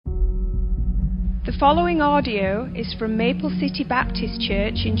The following audio is from Maple City Baptist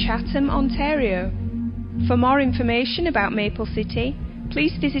Church in Chatham, Ontario. For more information about Maple City,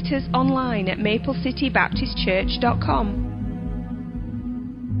 please visit us online at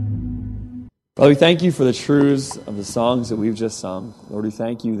maplecitybaptistchurch.com. Father, we thank you for the truths of the songs that we've just sung. Lord, we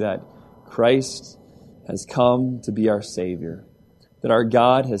thank you that Christ has come to be our Savior, that our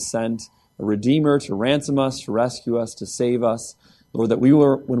God has sent a Redeemer to ransom us, to rescue us, to save us. Lord, that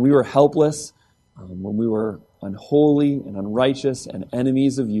when we were helpless, when we were unholy and unrighteous and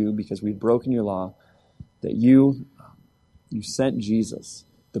enemies of you because we'd broken your law, that you sent Jesus,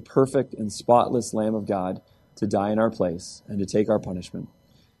 the perfect and spotless Lamb of God, to die in our place and to take our punishment.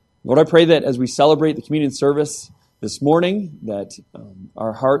 Lord, I pray that as we celebrate the communion service this morning, that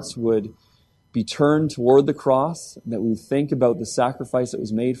our hearts would be turned toward the cross, that we would think about the sacrifice that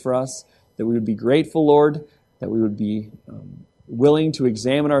was made for us, that we would be grateful, Lord, that we would be willing to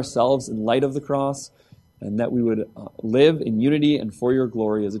examine ourselves in light of the cross, and that we would live in unity and for your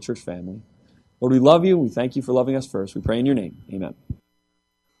glory as a church family. Lord, we love you. We thank you for loving us first. We pray in your name. Amen. We'll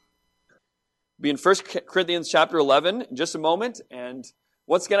be in 1 Corinthians chapter 11 in just a moment. And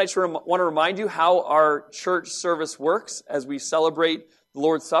once again, I just want to remind you how our church service works as we celebrate the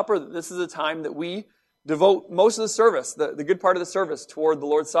Lord's Supper. This is a time that we devote most of the service, the good part of the service, toward the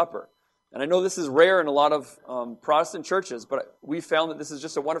Lord's Supper. And I know this is rare in a lot of Protestant churches, but we found that this is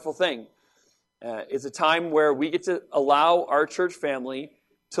just a wonderful thing. It's a time where we get to allow our church family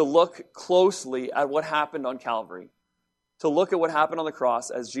to look closely at what happened on Calvary, to look at what happened on the cross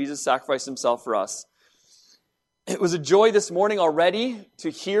as Jesus sacrificed himself for us. It was a joy this morning already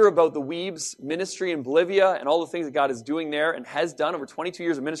to hear about the Weeb's ministry in Bolivia and all the things that God is doing there and has done over 22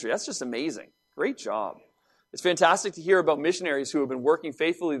 years of ministry. That's just amazing. Great job. It's fantastic to hear about missionaries who have been working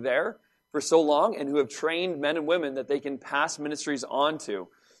faithfully there for so long and who have trained men and women that they can pass ministries on to.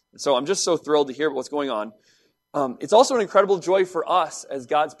 So I'm just so thrilled to hear what's going on. It's also an incredible joy for us as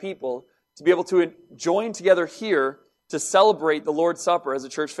God's people to be able to join together here to celebrate the Lord's Supper as a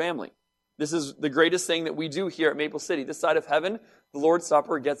church family. This is the greatest thing that we do here at Maple City. This side of heaven, the Lord's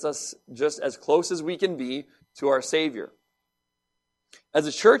Supper gets us just as close as we can be to our Savior. As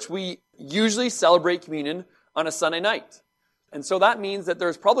a church, we usually celebrate communion on a Sunday night. And so that means that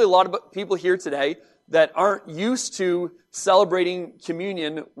there's probably a lot of people here today that aren't used to celebrating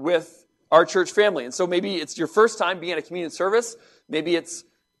communion with our church family. And so maybe it's your first time being at a communion service. Maybe it's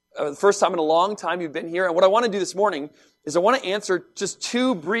the first time in a long time you've been here. And what I want to do this morning is I want to answer just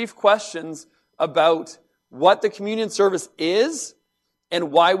two brief questions about what the communion service is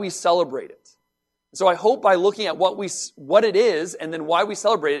and why we celebrate it. So I hope by looking at what it is and then why we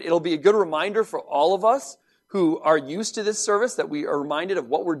celebrate it, it'll be a good reminder for all of us who are used to this service, that we are reminded of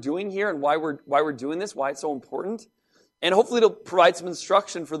what we're doing here and why we're doing this, why it's so important. And hopefully it'll provide some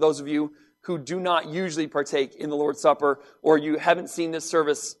instruction for those of you who do not usually partake in the Lord's Supper, or you haven't seen this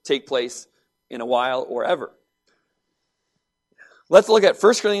service take place in a while or ever. Let's look at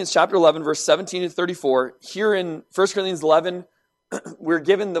 1 Corinthians chapter 11, verse 17 to 34. Here in 1 Corinthians 11, we're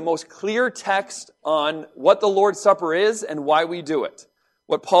given the most clear text on what the Lord's Supper is and why we do it.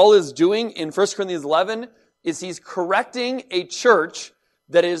 What Paul is doing in 1 Corinthians 11 is he's correcting a church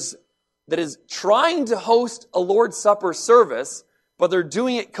that is trying to host a Lord's Supper service, but they're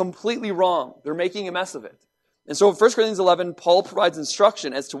doing it completely wrong. They're making a mess of it. And so in 1 Corinthians 11, Paul provides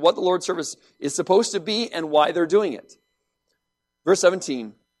instruction as to what the Lord's service is supposed to be and why they're doing it. Verse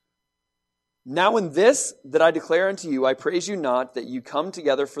 17, "Now in this that I declare unto you, I praise you not that you come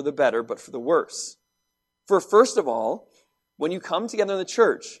together for the better, but for the worse. For first of all, when you come together in the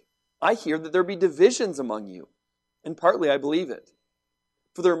church, I hear that there be divisions among you, and partly I believe it.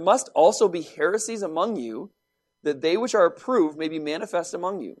 For there must also be heresies among you, that they which are approved may be manifest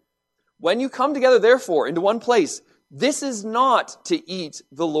among you. When you come together, therefore, into one place, this is not to eat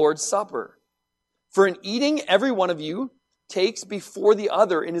the Lord's Supper. For in eating, every one of you takes before the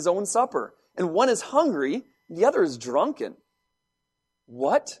other in his own supper, and one is hungry, and the other is drunken.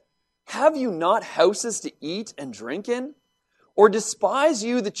 What? Have you not houses to eat and drink in? Or despise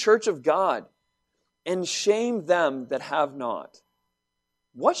you the church of God, and shame them that have not?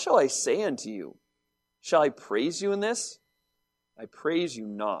 What shall I say unto you? Shall I praise you in this? I praise you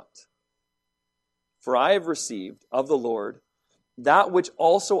not. For I have received of the Lord that which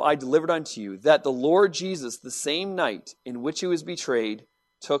also I delivered unto you, that the Lord Jesus, the same night in which he was betrayed,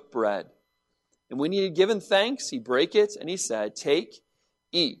 took bread. And when he had given thanks, he brake it, and he said, Take,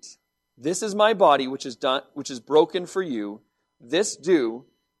 eat. This is my body, which is broken for you. This do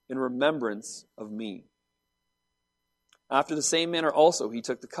in remembrance of me. After the same manner also he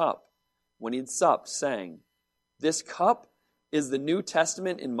took the cup, when he had supped, saying, This cup is the New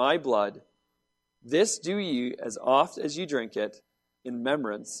Testament in my blood. This do ye as oft as ye drink it in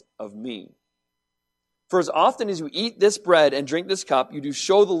remembrance of me. For as often as you eat this bread and drink this cup, you do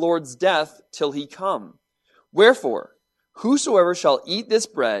show the Lord's death till he come. Wherefore, whosoever shall eat this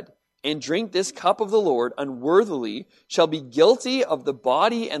bread and drink this cup of the Lord unworthily shall be guilty of the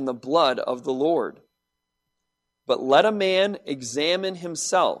body and the blood of the Lord. But let a man examine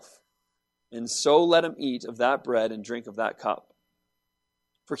himself, and so let him eat of that bread and drink of that cup.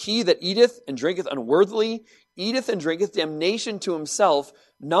 For he that eateth and drinketh unworthily eateth and drinketh damnation to himself,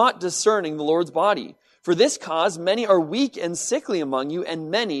 not discerning the Lord's body. For this cause many are weak and sickly among you, and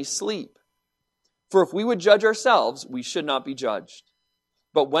many sleep. For if we would judge ourselves, we should not be judged.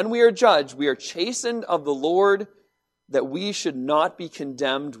 But when we are judged, we are chastened of the Lord, that we should not be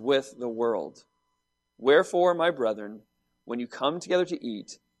condemned with the world. Wherefore, my brethren, when you come together to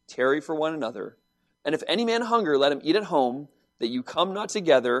eat, tarry for one another. And if any man hunger, let him eat at home, that you come not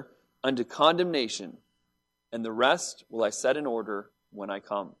together unto condemnation. And the rest will I set in order when I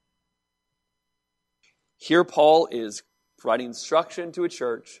come. Here Paul is providing instruction to a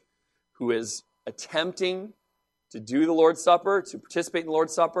church who is attempting to do the Lord's Supper, to participate in the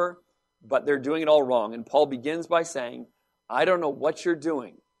Lord's Supper, but they're doing it all wrong. And Paul begins by saying, I don't know what you're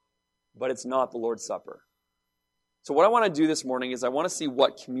doing, but it's not the Lord's Supper. So what I want to do this morning is I want to see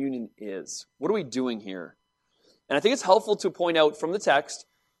what communion is. What are we doing here? And I think it's helpful to point out from the text,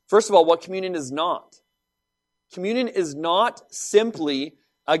 first of all, what communion is not. Communion is not simply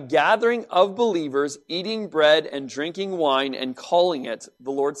a gathering of believers eating bread and drinking wine and calling it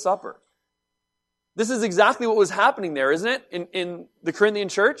the Lord's Supper. This is exactly what was happening there, isn't it? In the Corinthian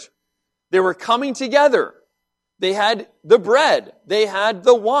church, they were coming together. They had the bread. They had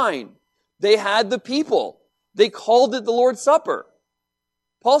the wine. They had the people. They called it the Lord's Supper.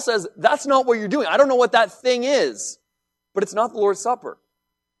 Paul says, that's not what you're doing. I don't know what that thing is, but it's not the Lord's Supper.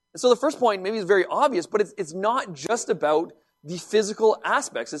 And so the first point maybe is very obvious, but it's not just about the physical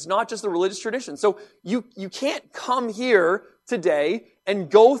aspects. It's not just the religious tradition. So you can't come here today and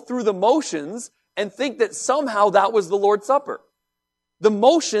go through the motions and think that somehow that was the Lord's Supper. The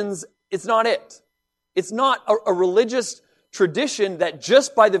motions, it's not it. It's not a religious tradition that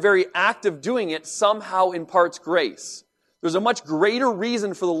just by the very act of doing it somehow imparts grace. There's a much greater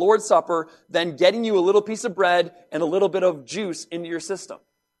reason for the Lord's Supper than getting you a little piece of bread and a little bit of juice into your system.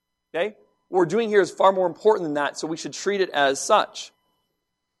 Okay? What we're doing here is far more important than that, so we should treat it as such.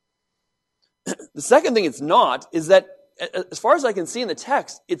 The second thing it's not is that, as far as I can see in the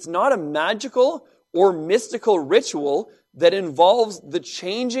text, it's not a magical or mystical ritual that involves the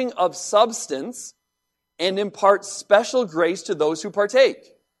changing of substance and imparts special grace to those who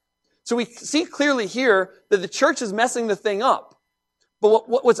partake. So we see clearly here that the church is messing the thing up. But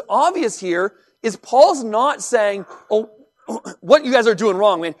what's obvious here is Paul's not saying, oh, what you guys are doing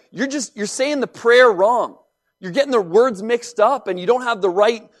wrong, man. You're saying the prayer wrong. You're getting the words mixed up and you don't have the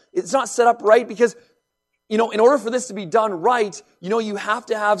right, it's not set up right because, in order for this to be done right, you have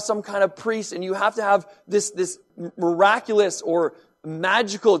to have some kind of priest and you have to have this miraculous or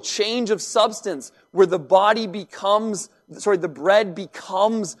magical change of substance where the bread becomes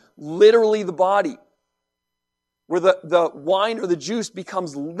literally the body. Where the wine or the juice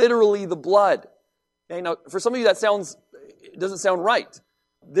becomes literally the blood. Okay, now, for some of you it doesn't sound right.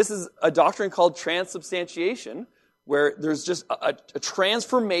 This is a doctrine called transubstantiation, where there's just a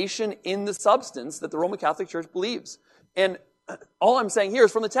transformation in the substance that the Roman Catholic Church believes. And all I'm saying here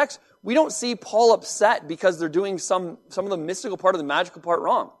is from the text, we don't see Paul upset because they're doing some of the mystical part or the magical part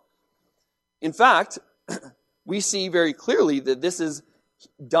wrong. In fact, we see very clearly that this is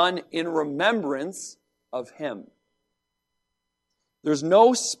done in remembrance of him. There's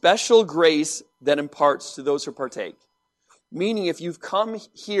no special grace that imparts to those who partake. Meaning, if you've come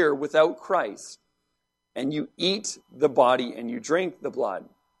here without Christ, and you eat the body and you drink the blood,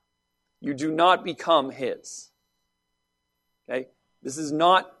 you do not become his. Okay? This is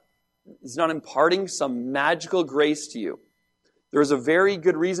not imparting some magical grace to you. There is a very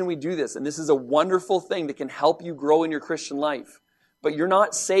good reason we do this, and this is a wonderful thing that can help you grow in your Christian life. But you're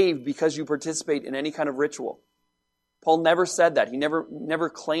not saved because you participate in any kind of ritual. Paul never said that. He never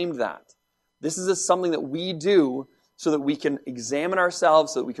claimed that. This is something that we do so that we can examine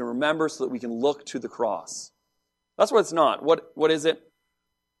ourselves, so that we can remember, so that we can look to the cross. That's what it's not. What is it?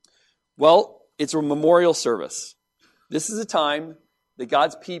 Well, it's a memorial service. This is a time that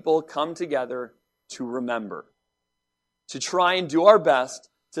God's people come together to remember, to try and do our best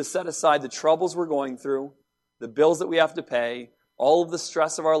to set aside the troubles we're going through, the bills that we have to pay, all of the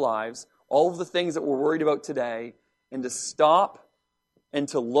stress of our lives, all of the things that we're worried about today, and to stop and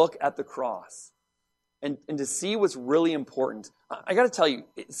to look at the cross. and to see what's really important. I got to tell you,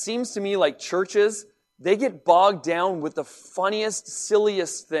 it seems to me like churches, they get bogged down with the funniest,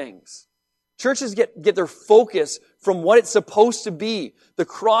 silliest things. Churches get their focus from what it's supposed to be. The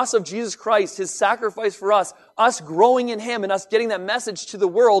cross of Jesus Christ, His sacrifice for us growing in Him and us getting that message to the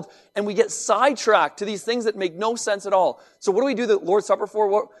world, and we get sidetracked to these things that make no sense at all. So what do we do the Lord's Supper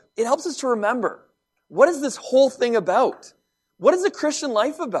for? It helps us to remember. What is this whole thing about? What is the Christian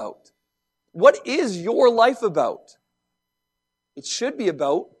life about? What is your life about? It should be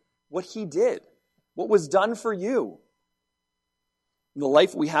about what He did, what was done for you, and the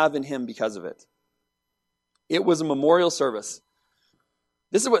life we have in Him because of it. It was a memorial service.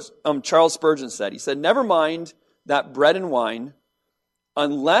 This is what Charles Spurgeon said. He said, "Never mind that bread and wine,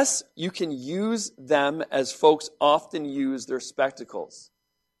 unless you can use them as folks often use their spectacles."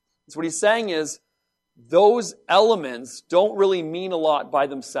 So what he's saying is, those elements don't really mean a lot by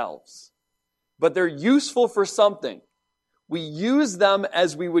themselves, but they're useful for something. We use them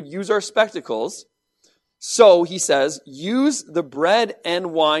as we would use our spectacles. So, he says, use the bread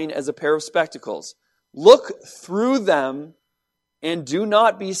and wine as a pair of spectacles. Look through them and do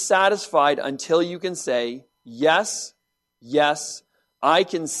not be satisfied until you can say, "Yes, yes, I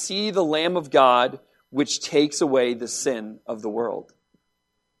can see the Lamb of God which takes away the sin of the world."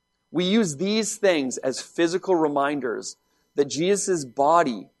 We use these things as physical reminders that Jesus'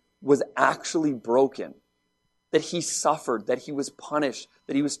 body was actually broken, that He suffered, that He was punished,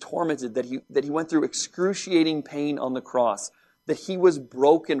 that He was tormented, that He went through excruciating pain on the cross, that He was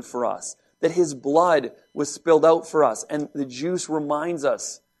broken for us, that His blood was spilled out for us. And the juice reminds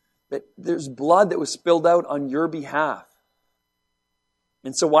us that there's blood that was spilled out on your behalf.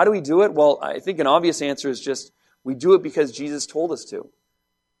 And so why do we do it? Well, I think an obvious answer is just we do it because Jesus told us to.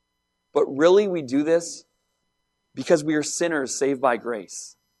 But really we do this because we are sinners saved by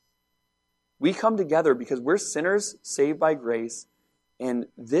grace. We come together because we're sinners saved by grace, and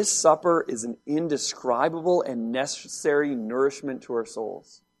this supper is an indescribable and necessary nourishment to our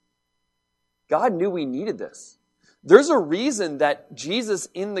souls. God knew we needed this. There's a reason that Jesus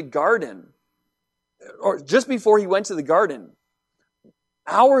in the garden, or just before He went to the garden,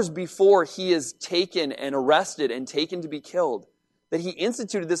 hours before He is taken and arrested and taken to be killed, that He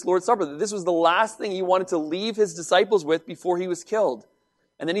instituted this Lord's Supper, that this was the last thing He wanted to leave His disciples with before He was killed.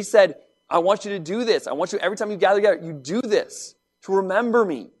 And then He said, "I want you to do this. I want you, every time you gather together, you do this to remember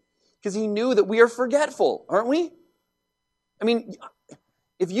me." Because He knew that we are forgetful, aren't we? I mean,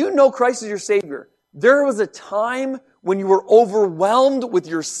 if you know Christ as your Savior, there was a time when you were overwhelmed with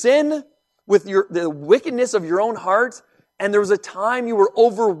your sin, with the wickedness of your own heart, and there was a time you were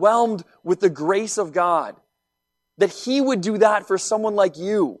overwhelmed with the grace of God. That He would do that for someone like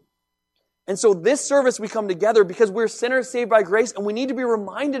you. And so this service we come together because we're sinners saved by grace, and we need to be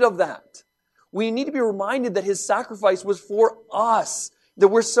reminded of that. We need to be reminded that His sacrifice was for us, that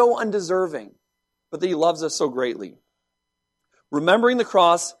we're so undeserving, but that He loves us so greatly. Remembering the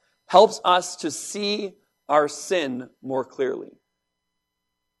cross helps us to see our sin more clearly.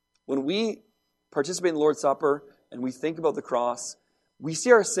 When we participate in the Lord's Supper and we think about the cross, we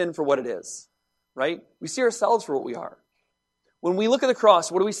see our sin for what it is, right? We see ourselves for what we are. When we look at the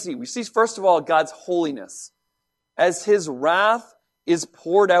cross, what do we see? We see, first of all, God's holiness. As His wrath is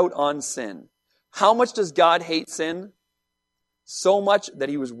poured out on sin. How much does God hate sin? So much that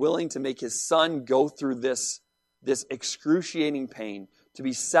He was willing to make His Son go through this excruciating pain, to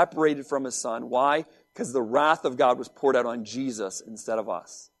be separated from His Son. Why? Because the wrath of God was poured out on Jesus instead of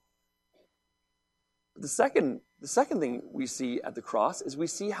us. But the second thing we see at the cross is we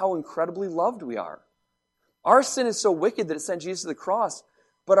see how incredibly loved we are. Our sin is so wicked that it sent Jesus to the cross,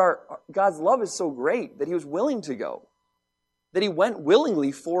 but God's love is so great that He was willing to go, that He went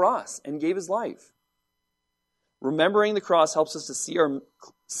willingly for us and gave His life. Remembering the cross helps us to see our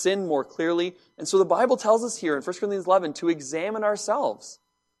sin more clearly, and so the Bible tells us here in 1 Corinthians 11 to examine ourselves.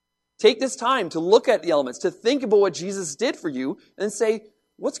 Take this time to look at the elements, to think about what Jesus did for you, and say,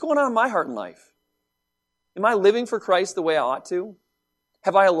 what's going on in my heart and life? Am I living for Christ the way I ought to?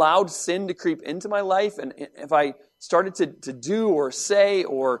 Have I allowed sin to creep into my life? And have I started to do or say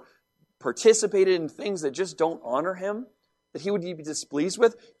or participated in things that just don't honor Him, that He would be displeased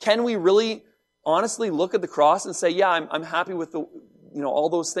with? Can we really honestly look at the cross and say, yeah, I'm happy with all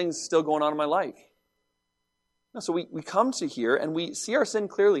those things still going on in my life? No, so we come to here and we see our sin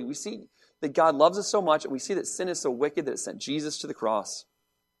clearly. We see that God loves us so much, and we see that sin is so wicked that it sent Jesus to the cross.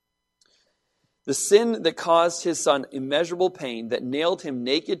 The sin that caused His Son immeasurable pain, that nailed Him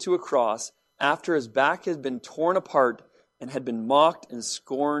naked to a cross after His back had been torn apart and had been mocked and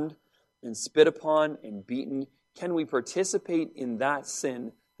scorned and spit upon and beaten. Can we participate in that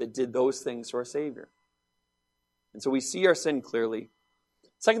sin that did those things to our Savior? And so we see our sin clearly.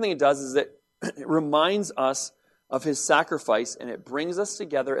 Second thing it does is that it reminds us of his sacrifice, and it brings us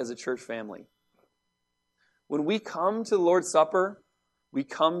together as a church family. When we come to the Lord's Supper, we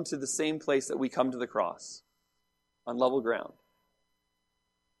come to the same place that we come to the cross, on level ground.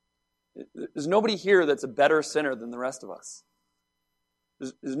 There's nobody here that's a better sinner than the rest of us.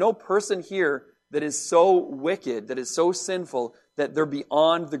 There's no person here that is so wicked, that is so sinful, that they're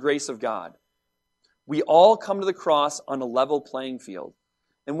beyond the grace of God. We all come to the cross on a level playing field.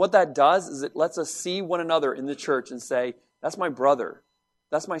 And what that does is it lets us see one another in the church and say, that's my brother,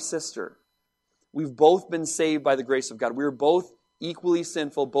 that's my sister. We've both been saved by the grace of God. We are both equally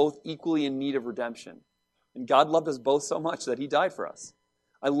sinful, both equally in need of redemption. And God loved us both so much that he died for us.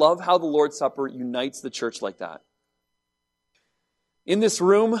 I love how the Lord's Supper unites the church like that. In this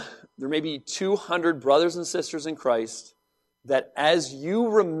room, there may be 200 brothers and sisters in Christ that as you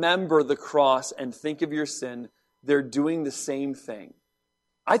remember the cross and think of your sin, they're doing the same thing.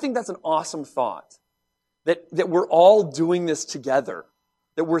 I think that's an awesome thought, that we're all doing this together,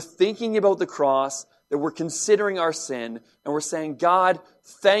 that we're thinking about the cross, that we're considering our sin, and we're saying, God,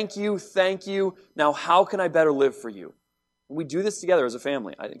 thank you. Now, how can I better live for you? And we do this together as a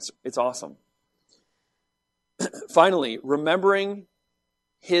family. I think it's awesome. Finally, remembering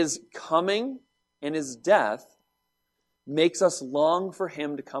his coming and his death makes us long for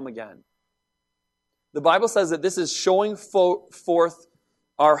him to come again. The Bible says that this is showing forth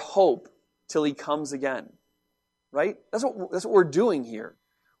our hope till he comes again. Right? That's what we're doing here.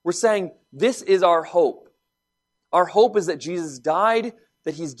 We're saying this is our hope. Our hope is that Jesus died,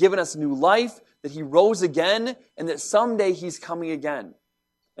 that he's given us new life, that he rose again, and that someday he's coming again.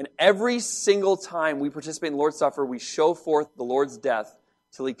 And every single time we participate in the Lord's Supper, we show forth the Lord's death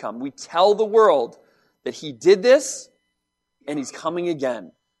till he comes. We tell the world that he did this, and he's coming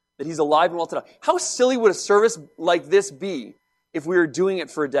again. That he's alive and well today. How silly would a service like this be if we were doing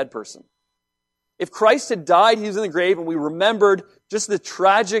it for a dead person? If Christ had died, he was in the grave, and we remembered just the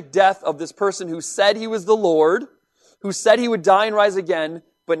tragic death of this person who said he was the Lord, who said he would die and rise again,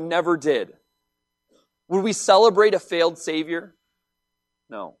 but never did. Would we celebrate a failed Savior?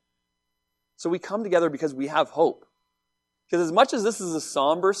 No. So we come together because we have hope. Because as much as this is a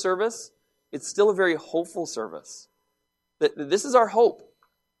somber service, it's still a very hopeful service. That this is our hope.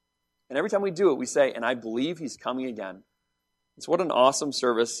 And every time we do it, we say, and I believe he's coming again. So what an awesome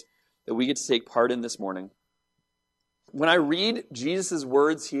service that we get to take part in this morning. When I read Jesus'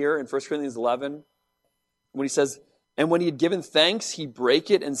 words here in 1 Corinthians 11, when he says, and when he had given thanks, he brake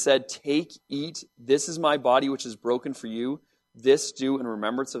it and said, take, eat, this is my body which is broken for you. This do in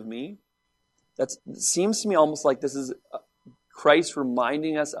remembrance of me. That seems to me almost like this is Christ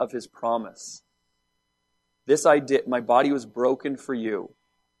reminding us of his promise. This I did, my body was broken for you.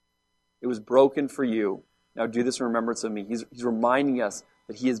 It was broken for you. Now do this in remembrance of me. He's reminding us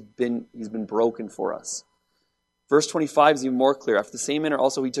that he's been broken for us. Verse 25 is even more clear. After the same manner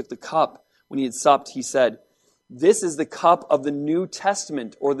also he took the cup. When he had supped, he said, this is the cup of the New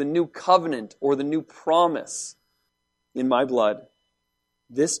Testament, or the new covenant, or the new promise in my blood.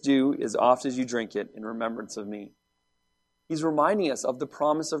 This do as oft as you drink it in remembrance of me. He's reminding us of the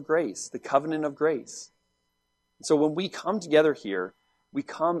promise of grace, the covenant of grace. So when we come together here, we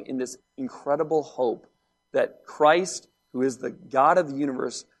come in this incredible hope that Christ, who is the God of the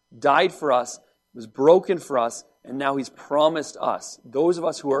universe, died for us, was broken for us, and now he's promised us, those of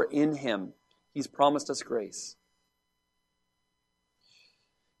us who are in him, he's promised us grace.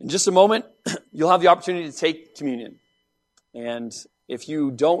 In just a moment, you'll have the opportunity to take communion. And if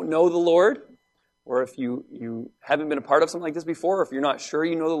you don't know the Lord, or if you haven't been a part of something like this before, or if you're not sure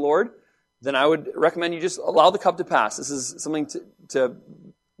you know the Lord, then I would recommend you just allow the cup to pass. This is something to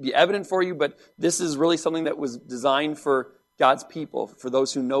be evident for you, but this is really something that was designed for God's people, for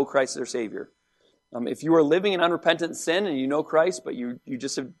those who know Christ as their Savior. If you are living in unrepentant sin and you know Christ, but you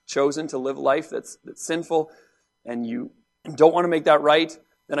just have chosen to live a life that's sinful and you don't want to make that right,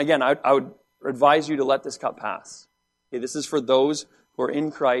 then again, I would advise you to let this cup pass. Okay, this is for those who are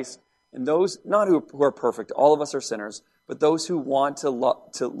in Christ, and those not who are perfect. All of us are sinners, but those who want to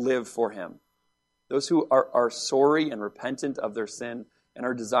live for him. Those who are sorry and repentant of their sin and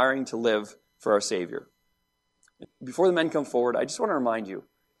are desiring to live for our Savior. Before the men come forward, I just want to remind you,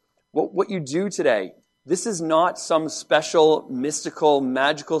 what you do today, this is not some special, mystical,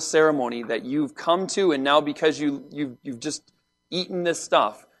 magical ceremony that you've come to, and now because you've just eaten this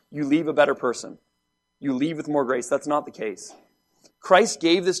stuff, you leave a better person. You leave with more grace. That's not the case. Christ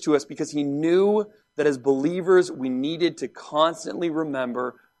gave this to us because he knew that as believers, we needed to constantly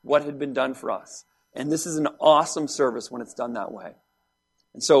remember what had been done for us. And this is an awesome service when it's done that way.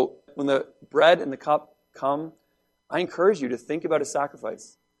 And so when the bread and the cup come, I encourage you to think about his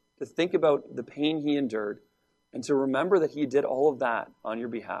sacrifice, to think about the pain he endured, and to remember that he did all of that on your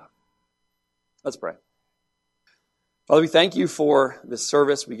behalf. Let's pray. Father, we thank you for this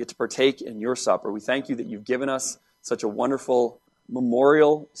service. We get to partake in your supper. We thank you that you've given us such a wonderful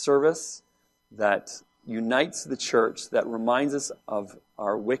memorial service that unites the church, that reminds us of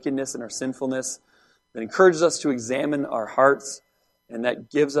our wickedness and our sinfulness, that encourages us to examine our hearts, and that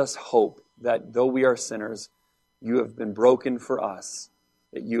gives us hope that though we are sinners, you have been broken for us,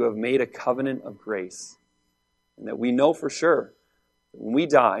 that you have made a covenant of grace, and that we know for sure that when we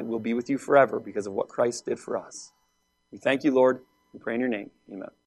die, we'll be with you forever because of what Christ did for us. We thank you, Lord. We pray in your name. Amen.